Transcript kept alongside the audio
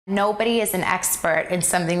Nobody is an expert in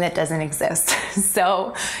something that doesn't exist.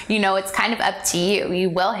 So, it's kind of up to you. You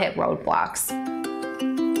will hit roadblocks.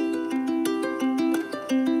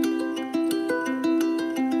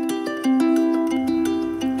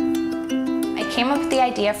 I came up with the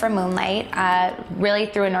idea for Moonlight really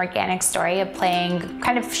through an organic story of playing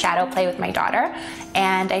kind of shadow play with my daughter.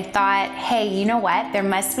 And I thought, hey, you know what? There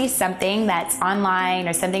must be something that's online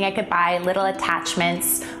or something I could buy, little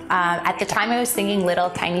attachments. At the time I was thinking little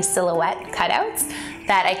tiny silhouette cutouts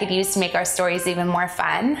that I could use to make our stories even more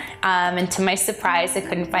fun. And to my surprise, I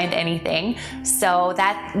couldn't find anything. So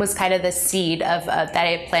that was kind of the seed that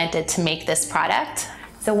I planted to make this product.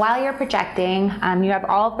 So while you're projecting, you have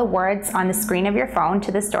all of the words on the screen of your phone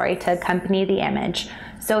to the story to accompany the image.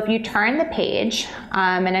 So if you turn the page,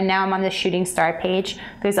 and now I'm on the shooting star page,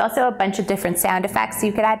 there's also a bunch of different sound effects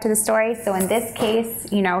you could add to the story. So in this case,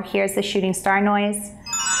 here's the shooting star noise.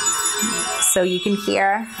 So you can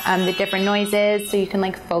hear the different noises, so you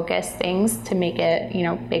can focus things to make it,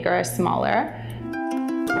 bigger or smaller.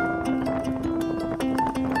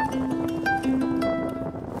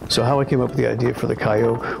 So how I came up with the idea for the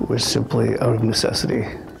kayak was simply out of necessity.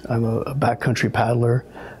 I'm a backcountry paddler.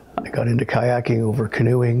 I got into kayaking over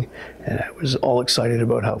canoeing, and I was all excited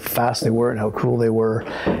about how fast they were and how cool they were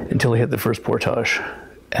until I hit the first portage.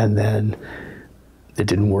 And then it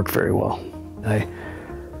didn't work very well. I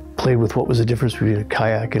played with what was the difference between a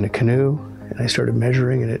kayak and a canoe, and I started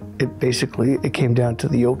measuring, and it came down to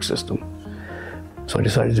the yoke system. So I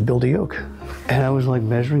decided to build a yoke. And I was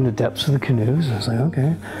measuring the depths of the canoes. I was like,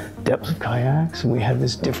 okay, depths of kayaks, and we had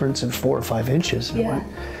this difference in 4 or 5 inches. Yeah.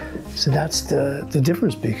 So that's the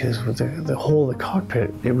difference, because with the whole of the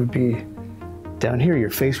cockpit, it would be down here, your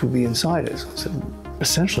face would be inside it. So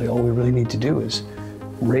essentially all we really need to do is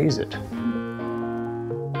raise it.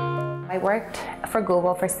 I worked for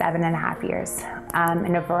Google for 7.5 years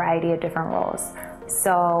in a variety of different roles.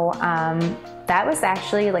 So that was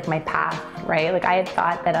actually my path, right? I had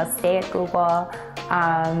thought that I'll stay at Google.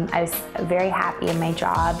 I was very happy in my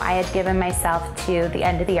job. I had given myself to the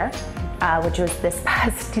end of the year, which was this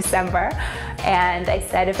past December. And I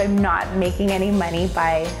said, if I'm not making any money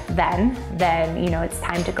by then it's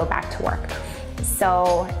time to go back to work.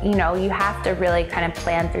 So, you have to really kind of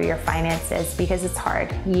plan through your finances, because it's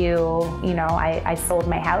hard. I sold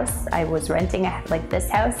my house. I was renting this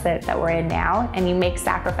house that we're in now, and you make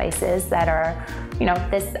sacrifices that are,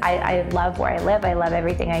 I love where I live. I love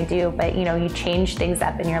everything I do, but you change things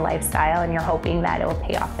up in your lifestyle, and you're hoping that it will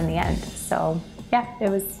pay off in the end. So yeah,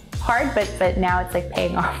 it was hard, but now it's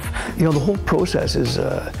paying off. The whole process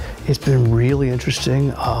it's been really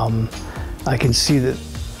interesting. I can see that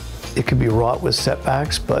it could be wrought with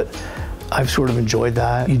setbacks, but I've sort of enjoyed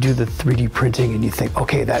that. You do the 3D printing and you think,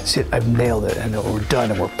 okay, that's it, I've nailed it, and we're done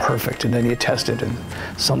and we're perfect. And then you test it and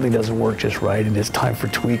something doesn't work just right, and it's time for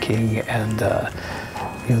tweaking, and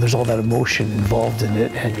there's all that emotion involved in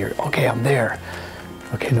it, and you're, okay, I'm there.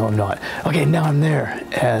 Okay, no, I'm not. Okay, now I'm there.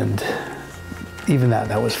 And even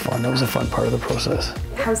that was fun. That was a fun part of the process.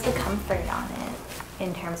 How's the comfort on it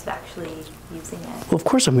in terms of actually using it? Well, of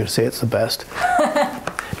course I'm going to say it's the best.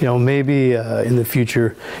 Maybe in the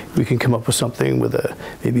future we can come up with something with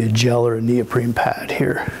maybe a gel or a neoprene pad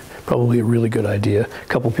here. Probably a really good idea. A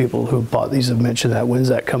couple people who bought these have mentioned that. When's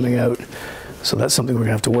that coming out? So that's something we're going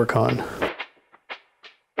to have to work on.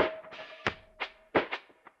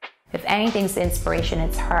 If anything's the inspiration,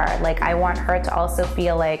 it's her. I want her to also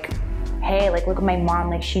feel hey, look at my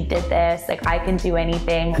mom, she did this, I can do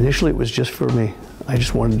anything. Initially it was just for me. I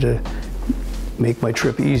just wanted to make my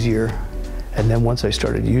trip easier. And then once I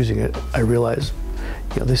started using it, I realized,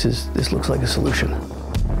 this looks like a solution.